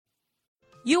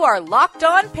You are Locked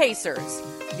On Pacers,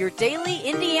 your daily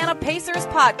Indiana Pacers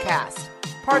podcast,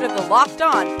 part of the Locked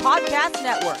On Podcast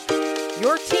Network,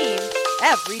 your team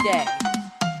every day.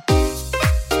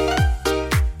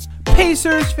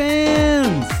 Pacers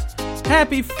fans,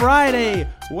 happy Friday.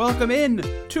 Welcome in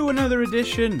to another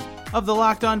edition of the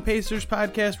Locked On Pacers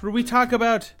podcast, where we talk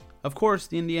about, of course,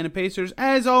 the Indiana Pacers.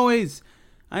 As always,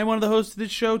 I am one of the hosts of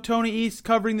this show, Tony East,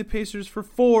 covering the Pacers for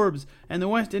Forbes and the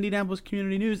West Indianapolis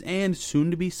Community News, and soon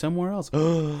to be somewhere else.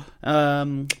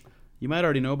 You might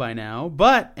already know by now,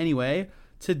 but anyway,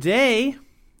 today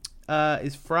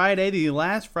is Friday, the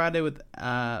last Friday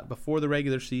before the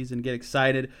regular season. Get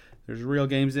excited. There's real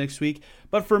games next week.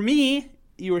 But for me,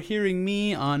 you are hearing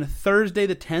me on Thursday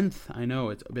the 10th. I know,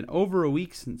 it's been over a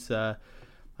week since I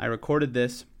recorded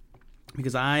this,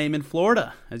 because I'm in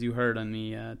Florida, as you heard on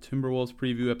the Timberwolves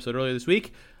preview episode earlier this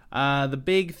week. The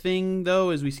big thing,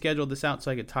 though, is we scheduled this out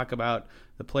so I could talk about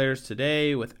the players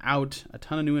today without a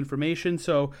ton of new information.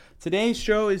 So today's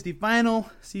show is the final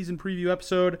season preview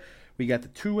episode. We got the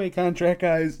two-way contract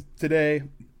guys today,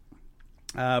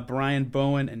 Brian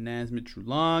Bowen and Nazmit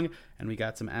Trulong, and we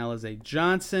got some Alize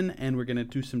Johnson, and we're going to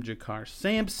do some Jakar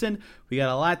Sampson. We got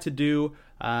a lot to do.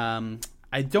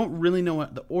 I don't really know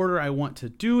what the order I want to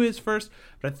do is first,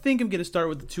 but I think I'm going to start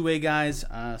with the two-way guys.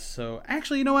 So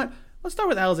actually, you know what? Let's start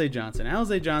with Alize Johnson.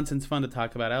 Alize Johnson's fun to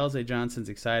talk about. Alize Johnson's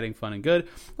exciting, fun, and good.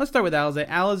 Let's start with Alize.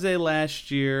 Alize last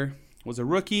year was a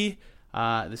rookie.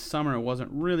 This summer, it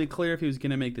wasn't really clear if he was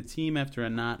going to make the team after a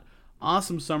not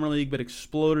awesome summer league, but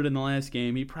exploded in the last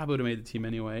game. He probably would have made the team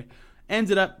anyway.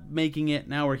 Ended up making it.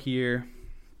 Now we're here.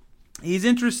 He's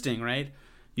interesting, right?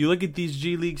 You look at these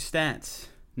G League stats.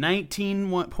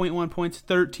 19.1 points,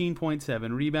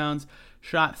 13.7 rebounds,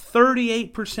 shot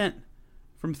 38%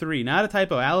 from three. Not a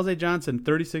typo. Alize Johnson,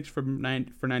 36 for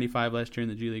 95 last year in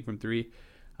the G League from three.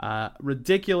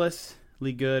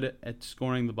 Ridiculously good at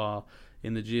scoring the ball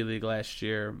in the G League last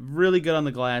year. Really good on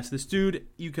the glass. This dude,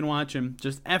 you can watch him,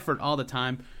 just effort all the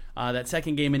time. That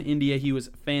second game in India, he was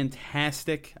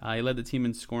fantastic. He led the team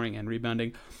in scoring and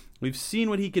rebounding. We've seen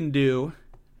what he can do,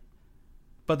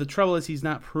 but the trouble is he's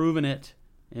not proven it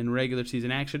in regular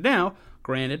season action. Now,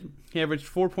 granted, he averaged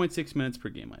 4.6 minutes per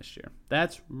game last year.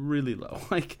 That's really low.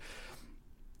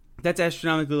 That's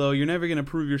astronomically low. You're never going to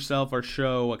prove yourself or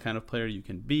show what kind of player you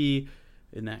can be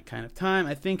in that kind of time.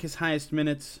 I think his highest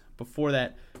minutes before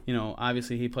that,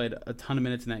 obviously he played a ton of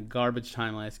minutes in that garbage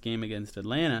time last game against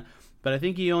Atlanta, but I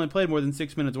think he only played more than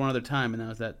 6 minutes one other time, and that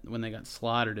was when they got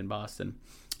slaughtered in Boston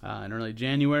in early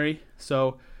January.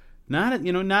 So not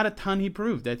a ton he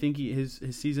proved. I think his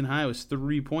season high was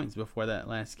 3 points before that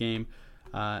last game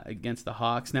against the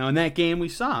Hawks. Now, in that game, we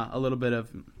saw a little bit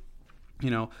of,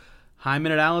 high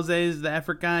minute Alize is the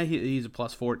effort guy. He's a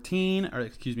plus 14,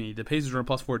 the Pacers were a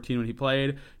plus 14 when he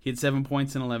played. He had 7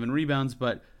 points and 11 rebounds,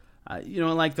 but,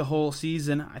 like the whole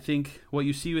season, I think what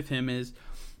you see with him is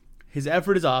his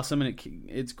effort is awesome, and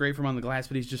it's great from on the glass,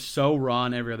 but he's just so raw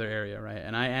in every other area, right?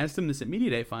 And I asked him this at Media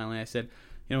Day finally. I said,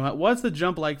 what's the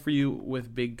jump like for you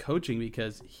with big coaching?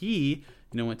 Because he,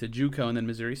 went to JUCO and then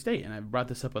Missouri State, and I've brought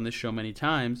this up on this show many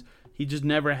times. He just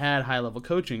never had high-level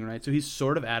coaching, right? So he's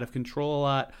sort of out of control a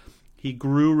lot. He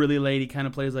grew really late. He kind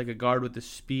of plays like a guard with the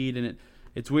speed, and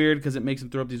it's weird because it makes him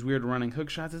throw up these weird running hook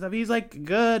shots and stuff. He's,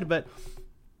 good, but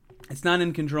it's not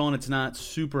in control, and it's not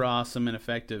super awesome and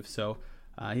effective. So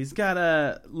he's got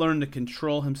to learn to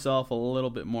control himself a little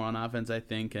bit more on offense, I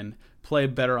think, and play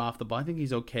better off the ball. I think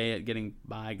he's okay at getting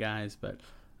by guys, but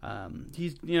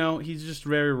he's just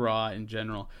very raw in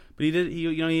general. But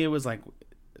he was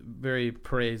very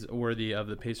praiseworthy of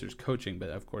the Pacers coaching, but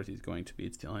of course he's going to be.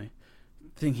 It's the only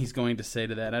thing he's going to say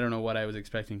to that. I don't know what I was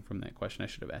expecting from that question. I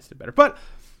should have asked it better, but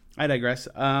I digress.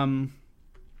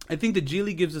 I think the G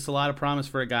League gives us a lot of promise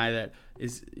for a guy that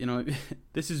is,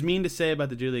 this is mean to say about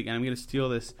the G League, and I'm going to steal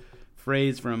this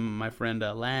phrase from my friend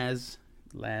Laz,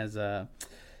 the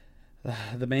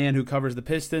man who covers the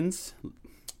Pistons.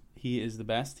 He is the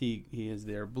best. He is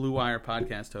their Blue Wire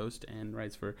podcast host and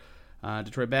writes for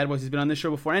Detroit Bad Boys. He's been on this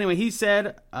show before. Anyway, he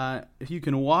said, if you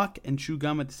can walk and chew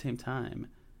gum at the same time,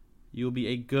 you'll be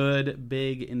a good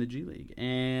big in the G League.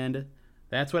 And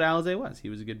that's what Alize was. He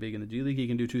was a good big in the G League. He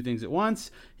can do two things at once.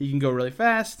 He can go really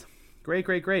fast. Great.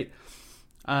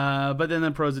 But then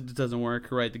in pros, it doesn't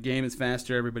work, right? The game is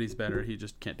faster. Everybody's better. He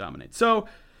just can't dominate. So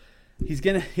he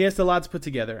has a lot to put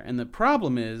together. And the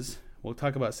problem is, we'll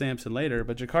talk about Sampson later,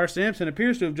 but Jakar Sampson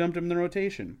appears to have jumped him in the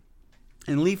rotation.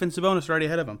 And Leaf and Sabonis are already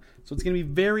ahead of him. So it's going to be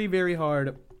very, very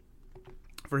hard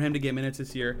for him to get minutes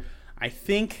this year. I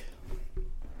think,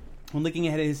 when looking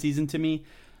ahead at his season, to me,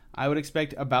 I would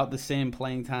expect about the same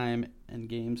playing time and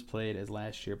games played as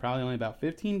last year. Probably only about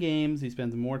 15 games. He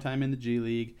spends more time in the G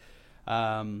League.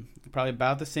 Probably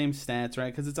about the same stats,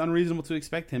 right? Because it's unreasonable to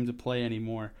expect him to play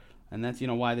anymore. And that's,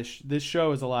 why this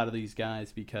show is a lot of these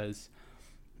guys, because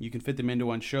you can fit them into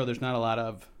one show. There's not a lot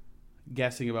of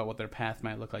guessing about what their path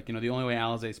might look like. The only way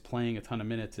Alize is playing a ton of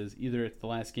minutes is either it's the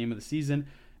last game of the season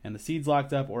and the seed's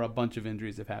locked up, or a bunch of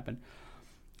injuries have happened.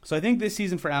 So I think this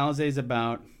season for Alize is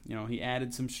about, he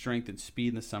added some strength and speed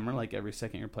in the summer like every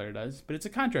second-year player does. But it's a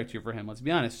contract year for him, let's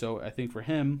be honest. So I think for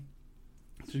him,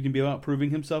 it's going to be about proving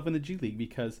himself in the G League,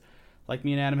 because like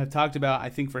me and Adam have talked about, I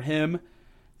think for him,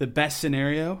 the best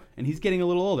scenario, and he's getting a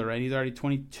little older, right? He's already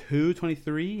 22,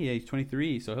 23. Yeah, he's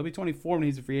 23. So he'll be 24 when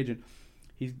he's a free agent.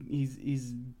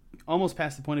 He's almost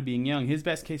past the point of being young. His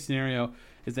best case scenario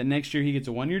is that next year he gets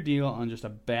a 1-year deal on just a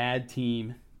bad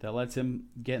team that lets him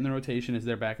get in the rotation as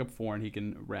their backup 4, and he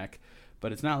can wreck.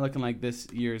 But it's not looking like this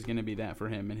year is going to be that for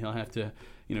him, and he'll have to,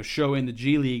 show in the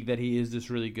G League that he is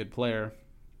this really good player.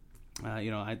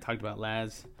 I talked about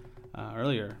Laz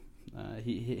earlier.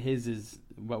 His is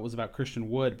what was about Christian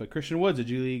Wood, but Christian Wood's a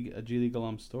G League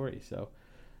alum story. So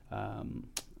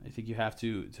I think you have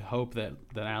to hope that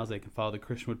Alize can follow the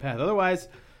Christian Wood path. Otherwise,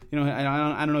 I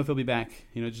don't know if he'll be back.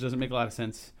 It just doesn't make a lot of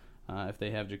sense if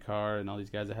they have Jakar and all these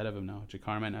guys ahead of him. No,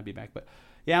 Jakar might not be back, but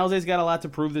yeah, Alize's got a lot to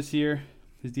prove this year.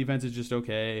 His defense is just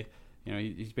okay.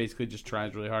 He basically just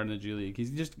tries really hard in the G League.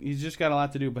 He's just got a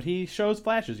lot to do, but he shows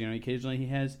flashes. Occasionally he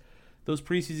has those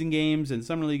preseason games and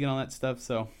summer league and all that stuff.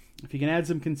 So if he can add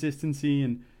some consistency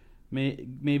and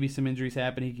maybe some injuries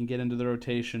happen, he can get into the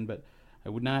rotation. But I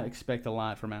would not expect a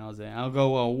lot from Alize. I'll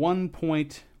go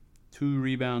 1.2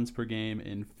 rebounds per game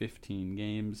in 15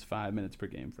 games, 5 minutes per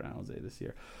game for Alize this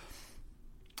year.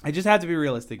 I just have to be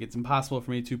realistic. It's impossible for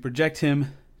me to project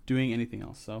him doing anything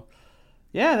else. So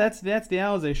yeah, that's the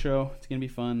Alize show. It's going to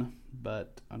be fun,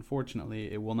 but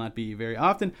unfortunately it will not be very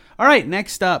often. All right,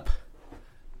 next up,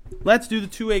 let's do the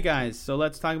two-way guys. So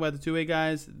let's talk about the two-way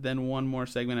guys. Then one more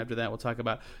segment after that, we'll talk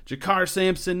about Jakar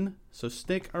Sampson. So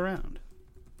stick around.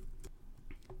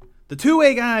 The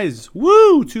two-way guys.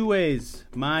 Woo! Two ways.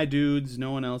 My dudes.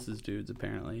 No one else's dudes,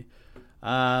 apparently.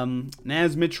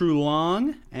 Naz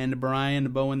Mitru-Long and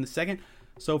Brian Bowen II.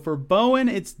 So for Bowen,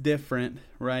 it's different,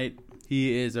 right?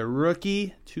 He is a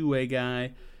rookie two-way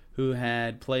guy who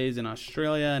had plays in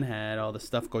Australia and had all the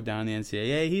stuff go down in the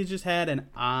NCAA. He's just had an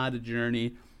odd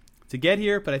journey to get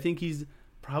here, but I think he's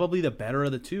probably the better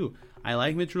of the two. I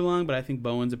like Mitru-Long, but I think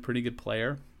Bowen's a pretty good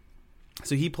player.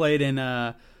 So he played in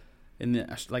the,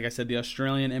 like I said, the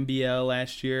Australian NBL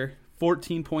last year.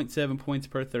 14.7 points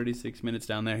per 36 minutes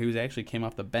down there. He actually came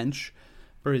off the bench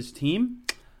for his team.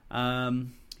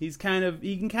 He can kind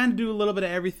of do a little bit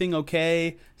of everything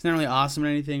okay. He's not really awesome at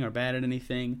anything or bad at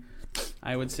anything,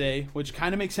 I would say, which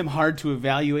kind of makes him hard to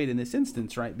evaluate in this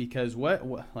instance, right? Because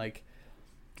okay,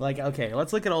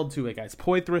 let's look at old two-way guys.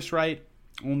 Poitras, right,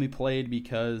 only played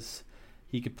because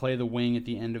he could play the wing at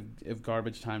the end of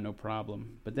garbage time, no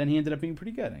problem. But then he ended up being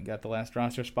pretty good and got the last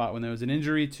roster spot when there was an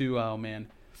injury to,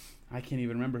 I can't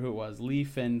even remember who it was.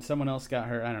 Leaf and someone else got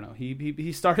hurt. I don't know.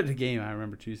 He started a game, I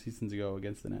remember, 2 seasons ago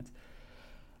against the Nets.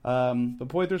 But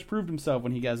Poitras proved himself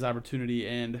when he got his opportunity,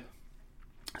 and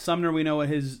Sumner, we know what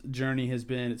his journey has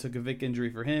been. It took a Vic injury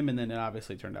for him, and then it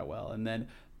obviously turned out well. And then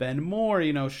Ben Moore,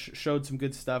 showed some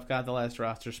good stuff, got the last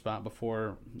roster spot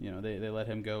before, they let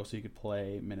him go so he could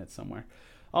play minutes somewhere.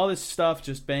 All this stuff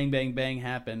just bang, bang, bang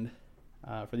happened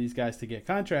for these guys to get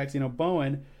contracts.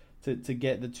 Bowen, to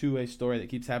get the two-way story that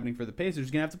keeps happening for the Pacers,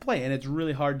 is going to have to play, and it's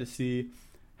really hard to see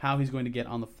how he's going to get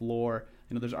on the floor.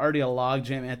 There's already a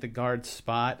logjam at the guard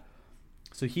spot,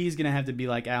 so he's going to have to be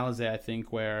like Alize, I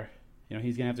think, where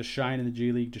he's going to have to shine in the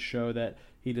G League to show that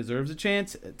he deserves a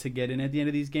chance to get in at the end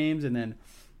of these games, and then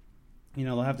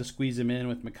they'll have to squeeze him in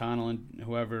with McConnell and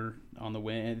whoever on the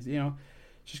wing. It's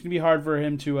just going to be hard for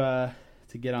him to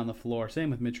get on the floor.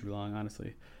 Same with Mitru-Long,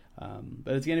 honestly.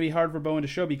 But it's going to be hard for Bowen to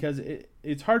show because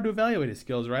it's hard to evaluate his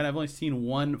skills, right? I've only seen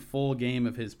one full game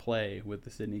of his play with the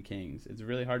Sydney Kings. It's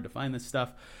really hard to find this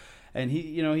stuff. And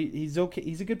he's okay.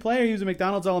 He's a good player. He was a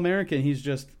McDonald's All-American. He's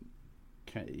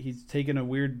taken a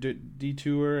weird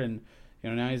detour, and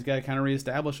now he's got to kind of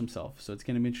reestablish himself. So it's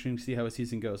going to be interesting to see how his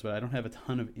season goes. But I don't have a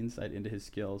ton of insight into his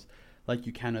skills like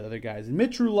you can with other guys. And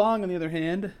Mitru-Long, on the other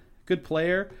hand, good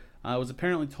player. Was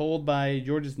apparently told by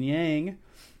Georges Niang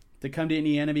to come to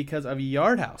Indiana because of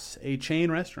Yard House, a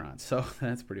chain restaurant. So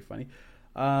that's pretty funny.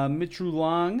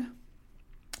 Mitru-Long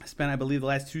spent, I believe, the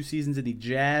last 2 seasons in the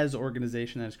Jazz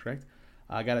organization. That is correct.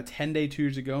 Got a 10-day 2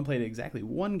 years ago and played exactly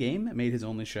 1 game. Made his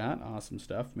only shot. Awesome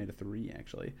stuff. Made a 3,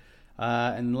 actually.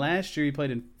 And last year he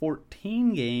played in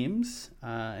 14 games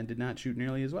and did not shoot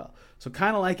nearly as well. So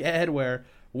kind of like Ed, where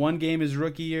one game his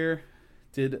rookie year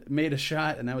made a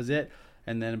shot and that was it.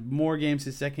 And then more games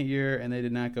his second year and they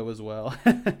did not go as well.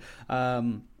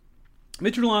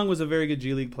 Mitchell Long was a very good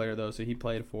G League player, though, so he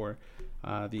played for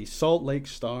the Salt Lake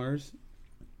Stars,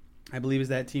 I believe is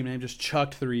that team name, just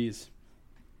chucked threes.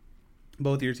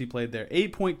 Both years he played there.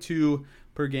 8.2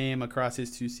 per game across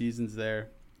his 2 seasons there.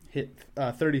 Hit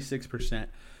 36%.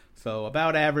 So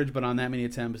about average, but on that many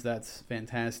attempts, that's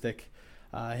fantastic.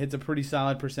 Hits a pretty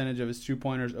solid percentage of his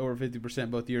 2-pointers, over 50%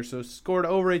 both years. So scored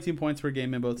over 18 points per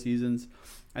game in both seasons.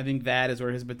 I think that is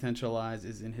where his potential lies,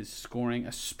 is in his scoring,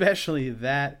 especially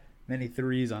that many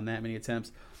threes on that many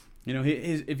attempts. You know,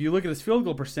 if you look at his field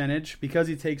goal percentage, because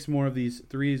he takes more of these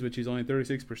threes, which he's only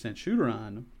 36% shooter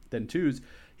on than twos,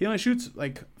 he only shoots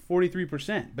like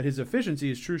 43%. But his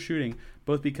efficiency is true shooting,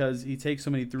 both because he takes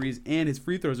so many threes and his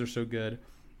free throws are so good,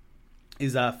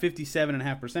 is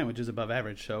 57.5%, which is above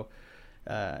average. So,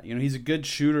 you know, he's a good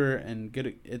shooter and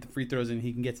good at the free throws, and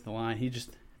he can get to the line. He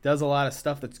just does a lot of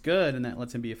stuff that's good, and that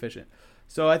lets him be efficient.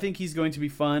 So I think he's going to be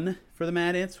fun for the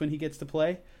Mad Ants when he gets to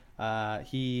play.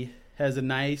 He has a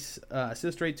nice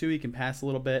assist rate, too. He can pass a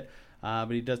little bit, but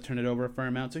he does turn it over a fair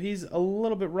amount. So he's a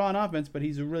little bit raw in offense, but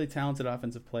he's a really talented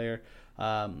offensive player.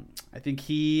 I think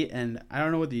he, and I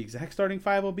don't know what the exact starting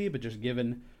five will be, but just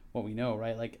given what we know,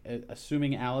 right? Like,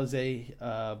 assuming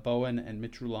Alizé, Bowen, and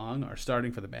Mitchell Long are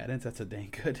starting for the Mad Ants, that's a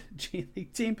dang good G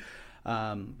League team.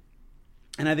 And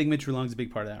I think Mitchell Long's a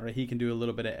big part of that, right? He can do a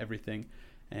little bit of everything.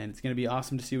 And it's going to be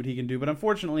awesome to see what he can do. But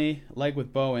unfortunately, like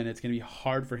with Bowen, it's going to be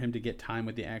hard for him to get time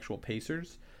with the actual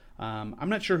Pacers. I'm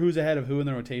not sure who's ahead of who in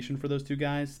the rotation for those two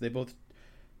guys. They both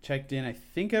checked in, I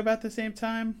think, about the same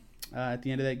time at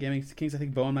the end of that game. Kings, I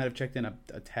think Bowen might have checked in a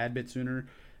tad bit sooner.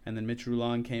 And then Mitch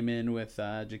Long came in with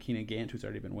Jakina Gant, who's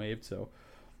already been waived. So,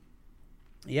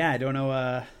 yeah, I don't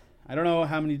know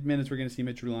how many minutes we're going to see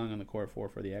Mitch Long on the court for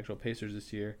the actual Pacers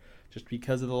this year, just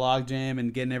because of the logjam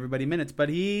and getting everybody minutes. But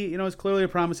he, you know, is clearly a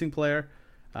promising player.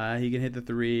 He can hit the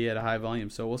three at a high volume.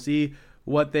 So we'll see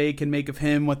what they can make of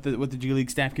him, what the G League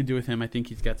staff can do with him. I think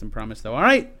he's got some promise, though. All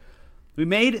right, we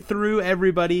made it through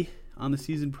everybody on the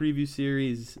season preview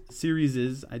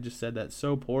series. I just said that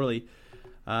so poorly.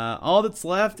 All that's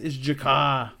left is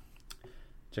Jakar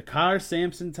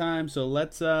Sampson time. So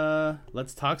let's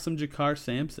talk some Jakar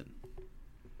Sampson.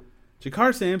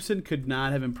 Jakar Sampson could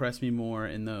not have impressed me more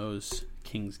in those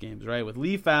Kings games, right? With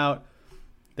Leaf out,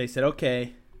 they said,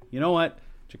 okay, you know what?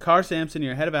 Jakar Sampson,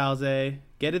 you're ahead of Alze.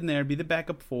 Get in there, be the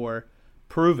backup 4.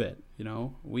 Prove it. You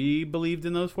know, we believed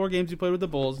in those 4 games you played with the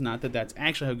Bulls. Not that that's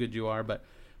actually how good you are, but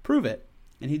prove it.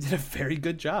 And he did a very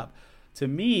good job. To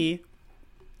me,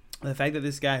 the fact that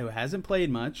this guy who hasn't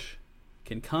played much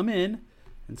can come in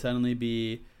and suddenly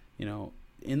be, you know,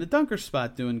 in the dunker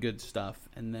spot doing good stuff,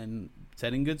 and then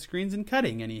setting good screens and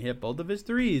cutting, and he hit both of his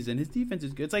threes, and his defense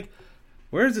is good. It's like,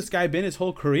 where has this guy been his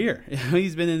whole career?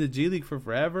 He's been in the G League for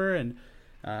forever, and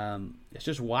it's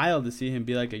just wild to see him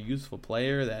be like a useful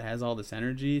player that has all this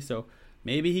energy. So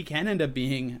maybe he can end up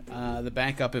being the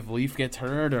backup if Leaf gets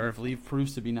hurt, or if Leaf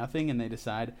proves to be nothing and they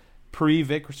decide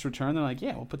pre-Vic's return, they're like,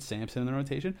 yeah, we'll put Sampson in the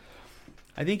rotation.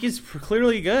 I think he's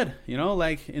clearly good. You know,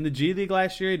 like in the G League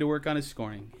last year, he had to work on his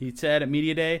scoring. He said at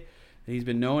Media Day that he's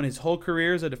been known his whole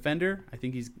career as a defender. I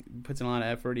think he puts in a lot of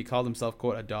effort. He called himself,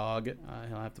 quote, a dog.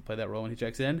 He'll have to play that role when he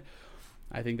checks in.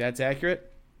 I think that's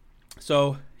accurate.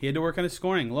 So he had to work on his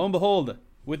scoring. Lo and behold,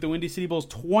 with the Windy City Bulls,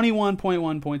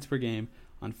 21.1 points per game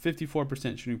on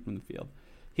 54% shooting from the field.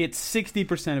 He hit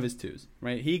 60% of his twos,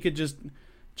 right? He could just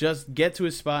get to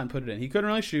his spot and put it in. He couldn't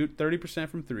really shoot 30%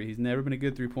 from 3. He's never been a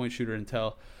good 3-point shooter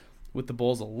until with the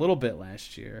Bulls a little bit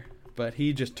last year. But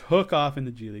he just took off in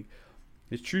the G League.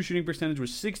 His true shooting percentage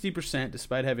was 60%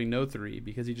 despite having no 3,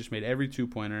 because he just made every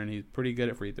 2-pointer, and he's pretty good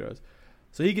at free throws.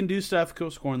 So he can do stuff,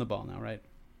 scoring the ball now, right?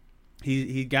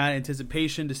 He got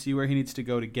anticipation to see where he needs to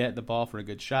go to get the ball for a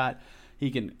good shot.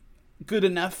 He can good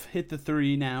enough hit the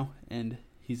 3 now, and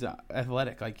he's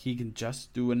athletic. Like, he can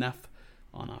just do enough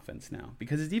on offense now,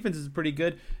 because his defense is pretty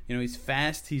good. You know, he's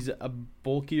fast. He's a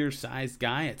bulkier sized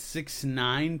guy at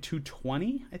 6'9",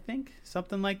 220, I think,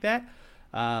 something like that.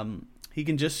 He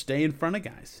can just stay in front of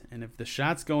guys, and if the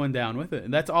shot's going down with it,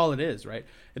 and that's all it is, right?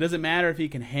 It doesn't matter if he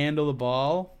can handle the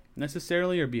ball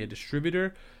necessarily or be a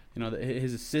distributor. You know,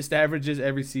 his assist averages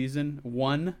every season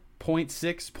 1.6,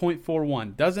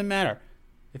 0.41. Doesn't matter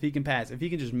if he can pass. If he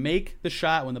can just make the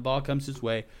shot when the ball comes his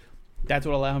way, that's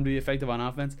what will allow him to be effective on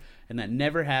offense. And that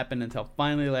never happened until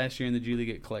finally last year in the G League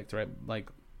it clicked, right? Like,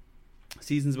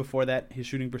 seasons before that, his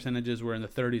shooting percentages were in the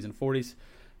 30s and 40s.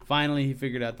 Finally, he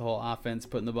figured out the whole offense,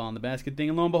 putting the ball in the basket thing,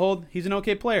 and lo and behold, he's an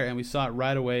okay player, and we saw it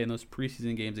right away in those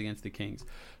preseason games against the Kings.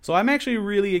 So I'm actually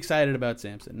really excited about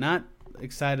Sampson. Not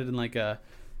excited in like a,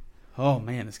 oh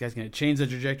man, this guy's going to change the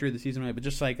trajectory of the season, right? But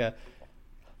just like a,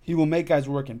 he will make guys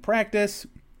work in practice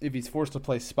if he's forced to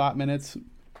play spot minutes.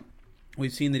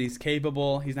 We've seen that he's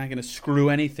capable. He's not going to screw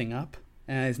anything up.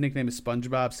 And his nickname is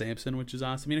SpongeBob Sampson, which is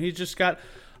awesome. He's just got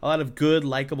a lot of good,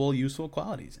 likable, useful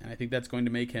qualities. And I think that's going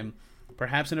to make him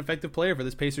perhaps an effective player for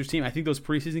this Pacers team. I think those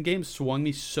preseason games swung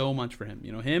me so much for him.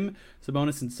 Him,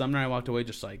 Sabonis, and Sumner, I walked away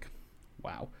just like,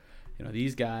 wow.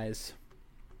 These guys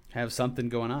have something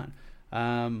going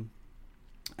on.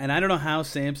 And I don't know how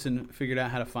Sampson figured out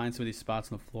how to find some of these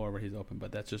spots on the floor where he's open,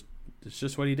 but it's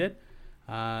just what he did.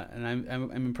 And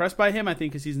I'm impressed by him. I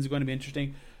think his season's going to be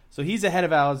interesting. So he's ahead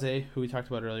of Alizé, who we talked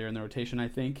about earlier in the rotation, I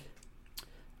think.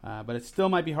 But it still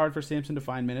might be hard for Sampson to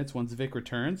find minutes once Vic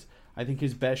returns. I think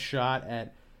his best shot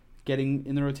at getting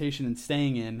in the rotation and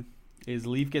staying in is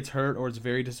Leaf gets hurt or it's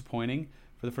very disappointing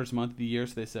for the first month of the year.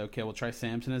 So they say, okay, we'll try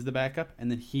Sampson as the backup. And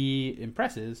then he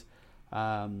impresses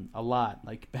a lot.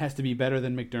 Like, has to be better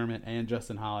than McDermott and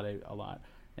Justin Holiday a lot.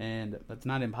 And that's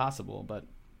not impossible, but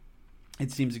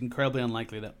it seems incredibly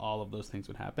unlikely that all of those things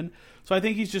would happen. So I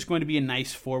think he's just going to be a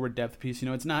nice forward depth piece.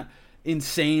 It's not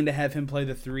insane to have him play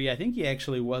the 3. I think he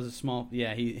actually was a small...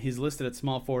 Yeah, he's listed at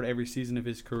small forward every season of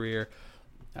his career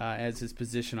as his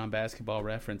position on Basketball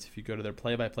Reference. If you go to their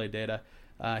play-by-play data,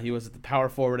 he was at the power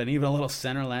forward and even a little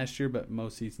center last year, but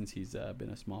most seasons he's been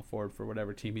a small forward for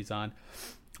whatever team he's on.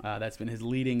 That's been his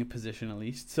leading position at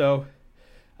least. So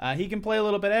he can play a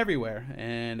little bit everywhere,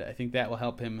 and I think that will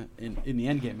help him in the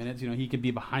endgame minutes. He could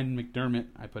be behind McDermott.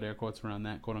 I put air quotes around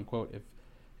that, quote-unquote,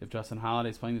 if Justin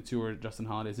Holiday's playing the 2 or Justin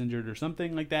Holiday's injured or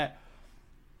something like that.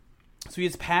 So he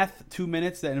has path 2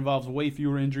 minutes that involves way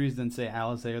fewer injuries than, say,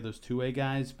 Alizé or those two-way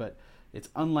guys, but it's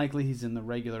unlikely he's in the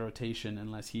regular rotation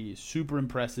unless he super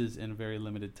impresses in a very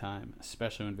limited time,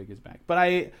 especially when Vic is back. But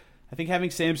I think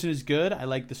having Sampson is good. I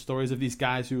like the stories of these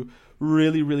guys who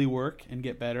really, really work and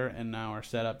get better and now are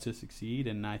set up to succeed,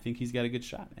 and I think he's got a good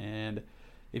shot. And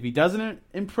if he doesn't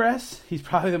impress, he's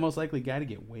probably the most likely guy to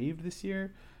get waived this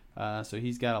year. So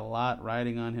he's got a lot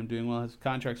riding on him doing well. His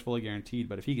contract's fully guaranteed,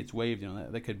 but if he gets waived,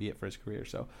 that could be it for his career.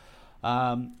 So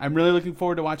I'm really looking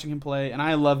forward to watching him play, and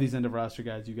I love these end-of-roster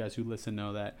guys. You guys who listen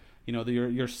know that.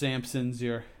 Your Sampsons,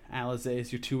 your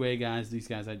Alizés, your two-way guys, these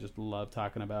guys I just love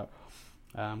talking about.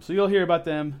 So you'll hear about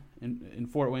them in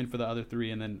Fort Wayne for the other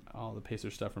 3, and then all the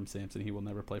Pacers stuff from Sampson. He will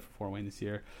never play for Fort Wayne this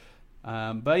year.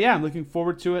 But yeah, I'm looking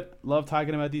forward to it. Love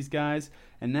talking about these guys.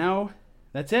 And now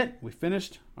that's it. We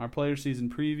finished our player season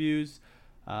previews.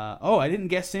 I didn't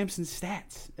guess Sampson's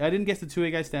stats. I didn't guess the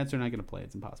two-way guy stats are not going to play.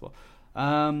 It's impossible.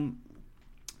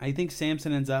 I think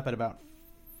Sampson ends up at about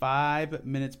 5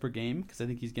 minutes per game because I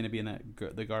think he's going to be in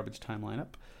the garbage time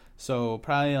lineup. So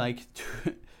probably like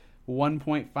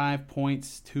 1.5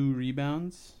 points, 2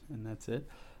 rebounds, and that's it.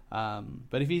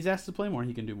 But if he's asked to play more,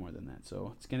 he can do more than that.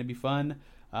 So it's going to be fun.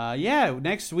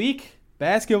 Next week,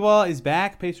 basketball is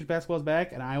back. Pacers basketball is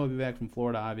back, and I will be back from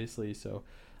Florida, obviously. So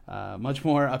much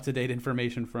more up-to-date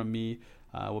information from me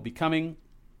will be coming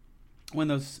when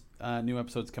those new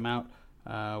episodes come out.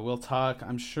 We'll talk,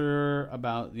 I'm sure,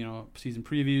 about season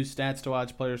previews, stats to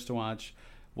watch, players to watch.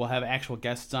 We'll have actual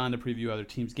guests on to preview other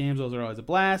teams' games. Those are always a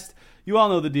blast. You all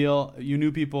know the deal. You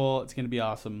new people, it's going to be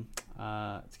awesome. It's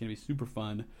going to be super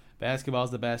fun. Basketball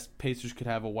is the best. Pacers could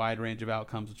have a wide range of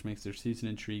outcomes, which makes their season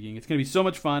intriguing. It's going to be so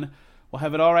much fun. We'll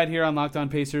have it all right here on Locked On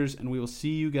Pacers, and we will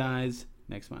see you guys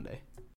next Monday.